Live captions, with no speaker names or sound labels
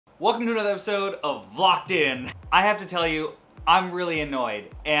Welcome to another episode of Vlogged In. I have to tell you, I'm really annoyed,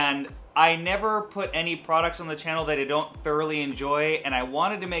 and I never put any products on the channel that I don't thoroughly enjoy, and I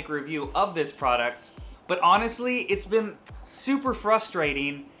wanted to make a review of this product, but honestly, it's been super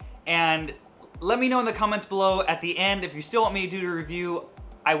frustrating, and let me know in the comments below at the end if you still want me to do a review.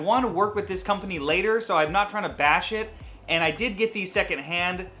 I want to work with this company later, so I'm not trying to bash it, and I did get these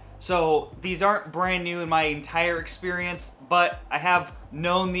secondhand, so these aren't brand new in my entire experience, but I have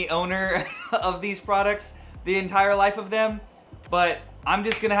known the owner of these products the entire life of them. But I'm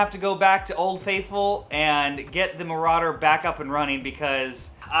just gonna have to go back to Old Faithful and get the Marauder back up and running because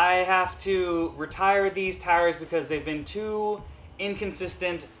I have to retire these tires because they've been too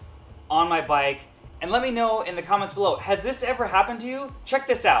inconsistent on my bike. And let me know in the comments below, has this ever happened to you? Check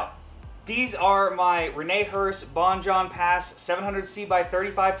this out. These are my Rene Hurst Bon John Pass 700C by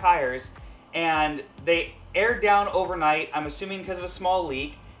 35 tires, and they aired down overnight, I'm assuming because of a small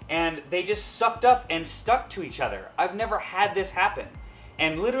leak, and they just sucked up and stuck to each other. I've never had this happen.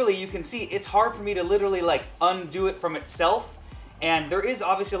 And literally, you can see it's hard for me to literally like undo it from itself. And there is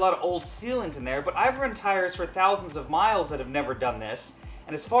obviously a lot of old sealant in there, but I've run tires for thousands of miles that have never done this.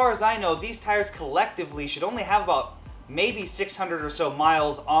 And as far as I know, these tires collectively should only have about maybe 600 or so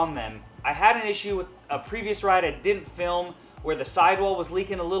miles on them. I had an issue with a previous ride I didn't film where the sidewall was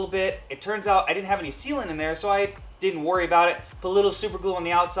leaking a little bit. It turns out I didn't have any sealant in there, so I didn't worry about it. Put a little super glue on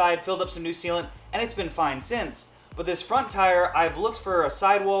the outside, filled up some new sealant, and it's been fine since. But this front tire, I've looked for a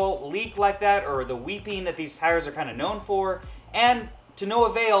sidewall leak like that, or the weeping that these tires are kind of known for, and to no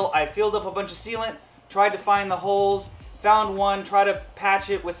avail. I filled up a bunch of sealant, tried to find the holes, found one, tried to patch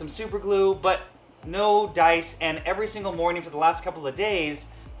it with some super glue, but no dice, and every single morning for the last couple of days,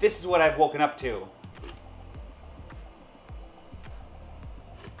 this is what I've woken up to.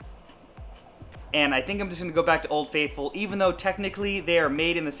 And I think I'm just gonna go back to Old Faithful, even though technically they are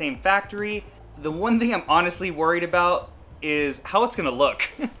made in the same factory. The one thing I'm honestly worried about is how it's gonna look.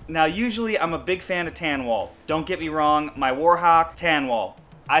 Now, usually I'm a big fan of tan wall. Don't get me wrong, my Warhawk tan wall,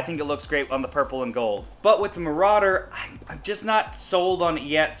 I think it looks great on the purple and gold. But with the Marauder, I'm just not sold on it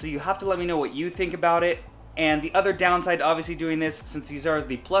yet, so you have to let me know what you think about it. And the other downside to obviously doing this, since these are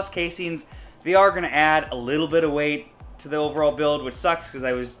the plus casings, they are gonna add a little bit of weight to the overall build, which sucks because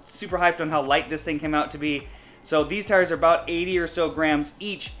I was super hyped on how light this thing came out to be. So these tires are about 80 or so grams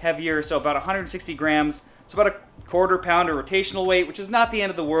each heavier, so about 160 grams. It's about a quarter pound of rotational weight, which is not the end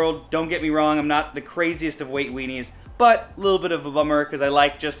of the world. Don't get me wrong, I'm not the craziest of weight weenies, but a little bit of a bummer because I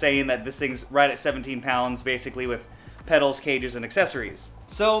like just saying that this thing's right at 17 pounds, basically with pedals, cages, and accessories.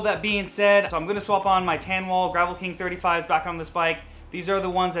 So that being said, I'm gonna swap on my Tan Wall Gravel King 35s back on this bike. These are the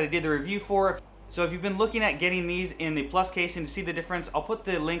ones that I did the review for. So if you've been looking at getting these in the plus casing to see the difference, I'll put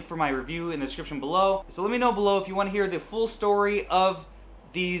the link for my review in the description below. So let me know below if you want to hear the full story of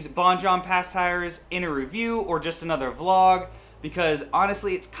these Bon John Pass tires in a review or just another vlog, because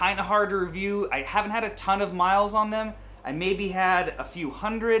honestly it's kind of hard to review. I haven't had a ton of miles on them. I maybe had a few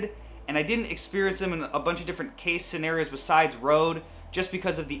hundred, and I didn't experience them in a bunch of different case scenarios besides road just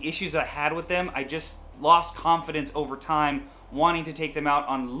because of the issues I had with them. I just lost confidence over time wanting to take them out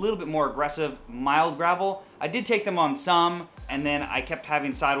on a little bit more aggressive mild gravel. I did take them on some, and then I kept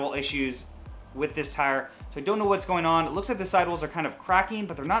having sidewall issues with this tire, so I don't know what's going on. It looks like the sidewalls are kind of cracking,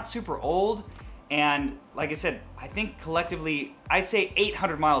 but they're not super old. And like I said, I think collectively I'd say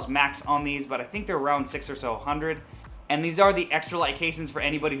 800 miles max on these, but I think they're around 600 or so hundred. And these are the extra light casings for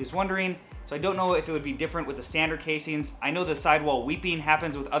anybody who's wondering. So I don't know if it would be different with the standard casings. I know the sidewall weeping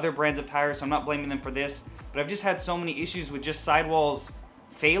happens with other brands of tires, so I'm not blaming them for this, but I've just had so many issues with just sidewalls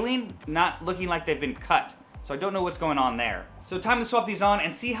failing, not looking like they've been cut. So I don't know what's going on there. So time to swap these on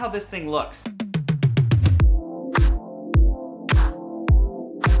and see how this thing looks.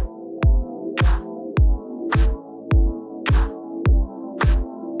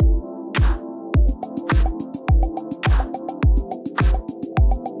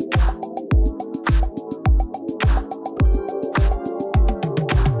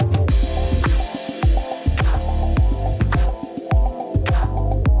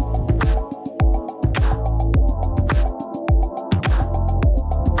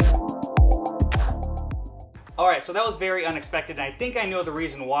 Alright, so that was very unexpected, and I think I know the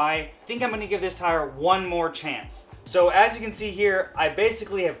reason why. I think I'm going to give this tire one more chance. So as you can see here, I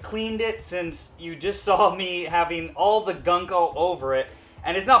basically have cleaned it since you just saw me having all the gunk all over it.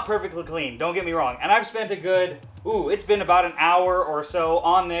 And it's not perfectly clean, don't get me wrong. And I've spent a good, it's been about an hour or so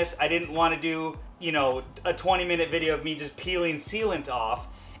on this. I didn't want to do, you know, a 20-minute video of me just peeling sealant off.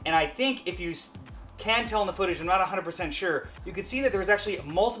 And I think if you can tell in the footage, I'm not 100% sure, you can see that there's actually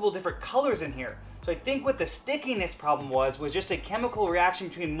multiple different colors in here. So I think what the stickiness problem was just a chemical reaction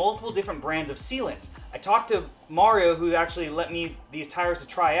between multiple different brands of sealant. I talked to Mario, who actually let me these tires to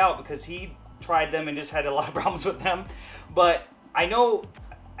try out because he tried them and just had a lot of problems with them. But I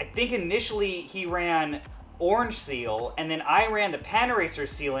think initially he ran Orange Seal, and then I ran the Paneracer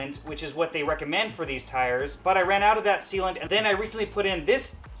sealant, which is what they recommend for these tires, but I ran out of that sealant, and then I recently put in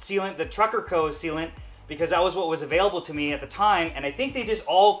this sealant, the Trucker Co. sealant, because that was what was available to me at the time, and I think they just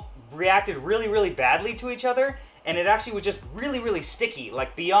all reacted really, really badly to each other, and it actually was just really, really sticky,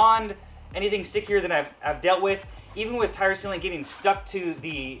 like beyond anything stickier than I've dealt with. Even with tire sealant getting stuck to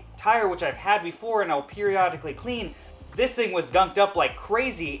the tire, which I've had before and I'll periodically clean, this thing was gunked up like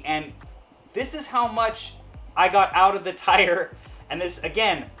crazy, and this is how much I got out of the tire. And this,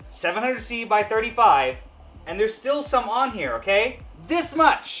 again, 700C by 35, and there's still some on here, okay? This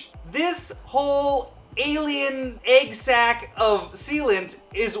much. This whole alien egg sack of sealant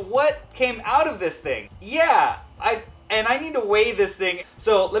is what came out of this thing. Yeah, I need to weigh this thing.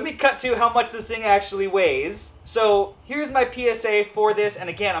 So let me cut to how much this thing actually weighs. So here's my PSA for this, and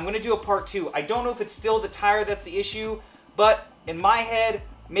again, I'm gonna do a part 2. I don't know if it's still the tire that's the issue, but in my head,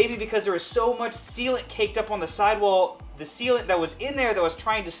 maybe because there was so much sealant caked up on the sidewall, the sealant that was in there that was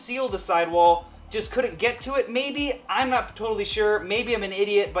trying to seal the sidewall just couldn't get to it. Maybe, I'm not totally sure. Maybe I'm an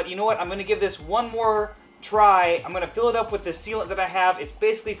idiot, but you know what? I'm gonna give this one more try. I'm gonna fill it up with the sealant that I have. It's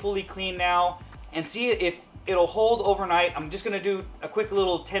basically fully clean now, and see if it'll hold overnight. I'm just gonna do a quick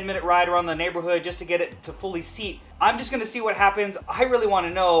little 10-minute ride around the neighborhood just to get it to fully seat. I'm just gonna see what happens. I really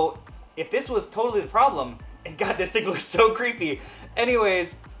wanna know if this was totally the problem. And God, this thing looks so creepy.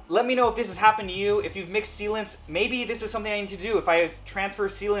 Anyways, let me know if this has happened to you, if you've mixed sealants. Maybe this is something I need to do. If I transfer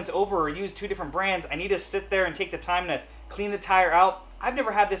sealants over or use 2 different brands, I need to sit there and take the time to clean the tire out. I've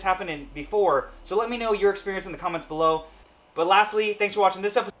never had this happen before, so let me know your experience in the comments below. But lastly, thanks for watching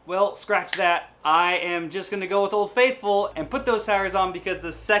this episode. Well, scratch that. I am just gonna go with Old Faithful and put those tires on, because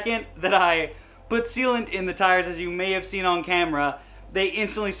the second that I put sealant in the tires, as you may have seen on camera, they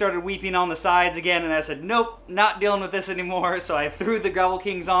instantly started weeping on the sides again, and I said, nope, not dealing with this anymore, so I threw the Gravel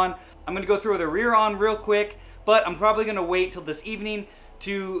Kings on. I'm gonna go throw the rear on real quick, but I'm probably gonna wait till this evening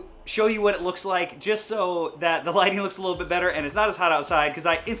to show you what it looks like, just so that the lighting looks a little bit better and it's not as hot outside, because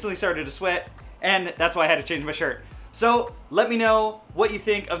I instantly started to sweat, and that's why I had to change my shirt. So let me know what you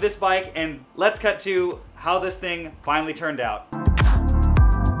think of this bike, and let's cut to how this thing finally turned out.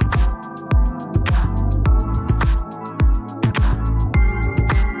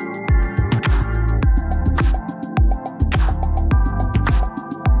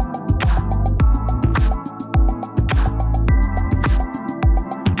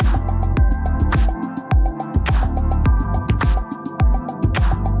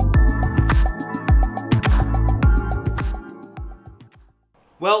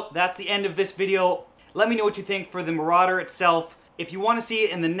 Well, that's the end of this video. Let me know what you think for the Marauder itself. If you want to see it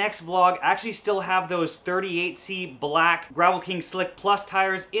in the next vlog, I actually still have those 38C black Gravel King Slick Plus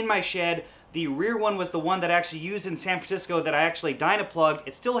tires in my shed. The rear one was the one that I actually used in San Francisco that I actually Dynaplugged.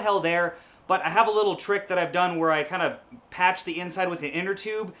 It's still held there, but I have a little trick that I've done where I kind of patch the inside with an inner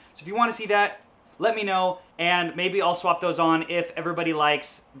tube. So if you want to see that, let me know, and maybe I'll swap those on if everybody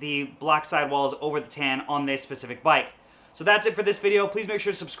likes the black sidewalls over the tan on this specific bike. So that's it for this video. Please make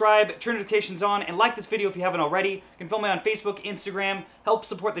sure to subscribe, turn notifications on, and like this video if you haven't already. You can follow me on Facebook, Instagram, help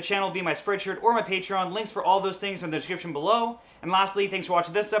support the channel via my Spreadshirt or my Patreon. Links for all those things are in the description below. And lastly, thanks for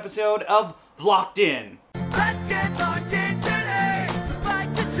watching this episode of Vlocked In. Let's get locked into